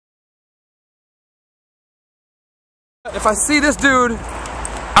If I see this dude,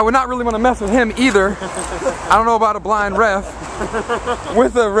 I would not really want to mess with him either. I don't know about a blind ref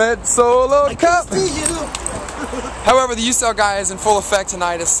with a red Solo cup. However, the Usell Guy is in full effect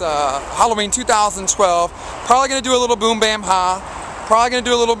tonight. It's Halloween 2012. Probably gonna do a little boom bam ha. Probably gonna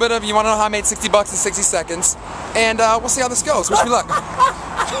do a little bit of you want to know how I made $60 in 60 seconds. And we'll see how this goes. Wish me luck.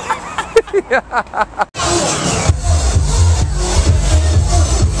 Yeah.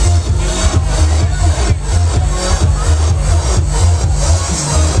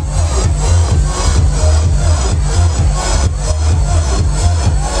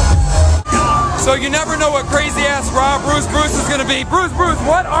 So you never know what crazy ass Rob Bruce is gonna be. Bruce,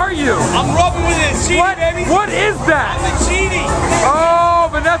 what are you? I'm rubbing with it, cheaty, baby. What is that? I'm a cheaty. Oh,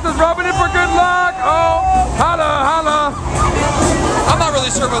 Vanessa's rubbing it for good luck. Oh, holla. I'm not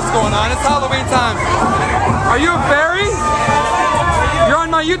really sure what's going on. It's Halloween time. Are you a fairy? You're on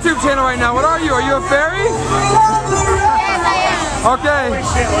my YouTube channel right now. What are you? Are you a fairy? Okay.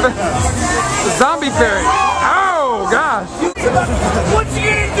 Zombie fairy. Oh gosh. What you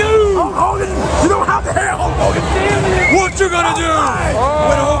gonna do? Hulk Hogan, you don't have to hear Hulk Hogan. What you gonna do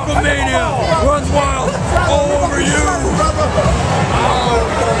when Hulkamania runs wild all over you?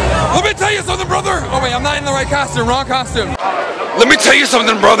 Let me tell you something, brother. Oh wait, I'm not in the right costume. Wrong costume. Let me tell you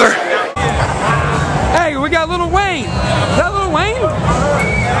something, brother. Hey, we got Lil Wayne. Is that Lil Wayne?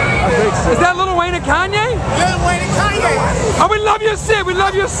 I think so. Is that Lil Wayne and Kanye? Lil Wayne and Kanye. Oh, we love your shit. We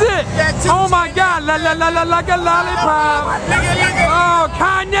love your shit. Oh my God, like a lollipop. Oh,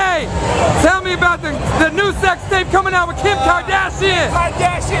 Kanye, tell me about the new sex tape coming out with Kim Kardashian.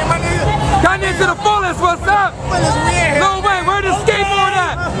 Kardashian, my nigga. Kanye to the fullest. What's up? Lil Wayne, where's the skateboard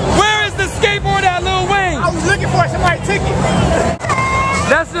at? Where is the skateboard at, Lil Wayne? I was looking for it. Somebody took it.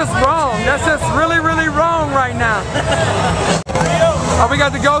 That's just wrong. That's just really wrong right now. Oh, we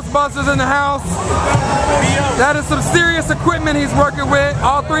got the Ghostbusters in the house. That is some serious equipment he's working with,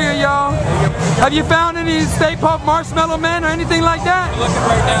 all three of y'all. Have you found any Stay Puft Marshmallow Men or anything like that?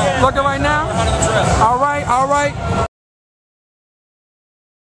 Looking right now. All right.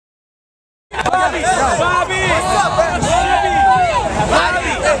 Bobby. What's up, Bobby.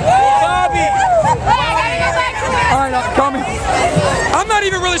 All right, call me. I'm not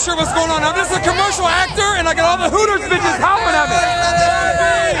even really sure what's going on. I'm just a commercial actor, and I got all the Hooters bitches helping at me.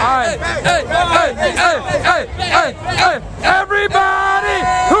 All right, hey, everybody!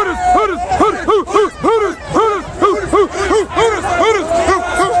 Hooters!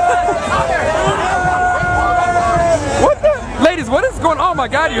 What the? Ladies, what is going on? Oh my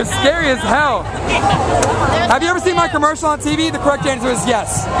God, you're scary as hell. Have you ever seen my commercial on TV? The correct answer is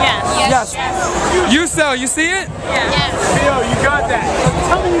yes. Yes. Usell, you see it? Yes. Yo, you got that.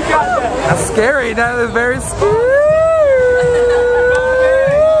 Tell me you got that. That's scary. That is very scary.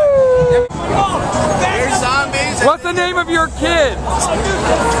 What's the name of your kid?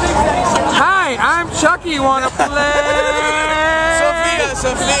 Hi, I'm Chucky. Wanna play?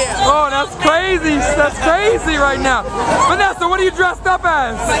 Sophia. Oh, that's crazy. That's crazy right now. Vanessa, what are you dressed up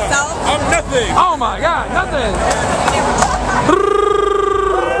as? Myself? I'm nothing. Oh my God, nothing.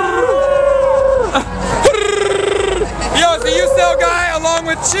 Yo, it's the Usell Guy along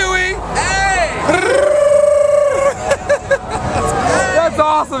with Chewy. Hey. That's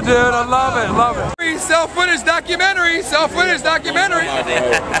awesome, dude. I love it. Self-footage documentary.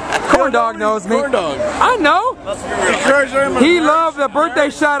 Corn Dog knows me. Corn Dog. I know. He loved the birthday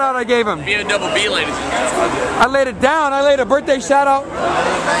shout out I gave him. Being a double B, ladies and gentlemen. I laid it down. I laid a birthday shout out.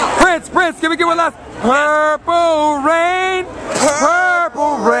 Prince, can we get one last? Purple rain.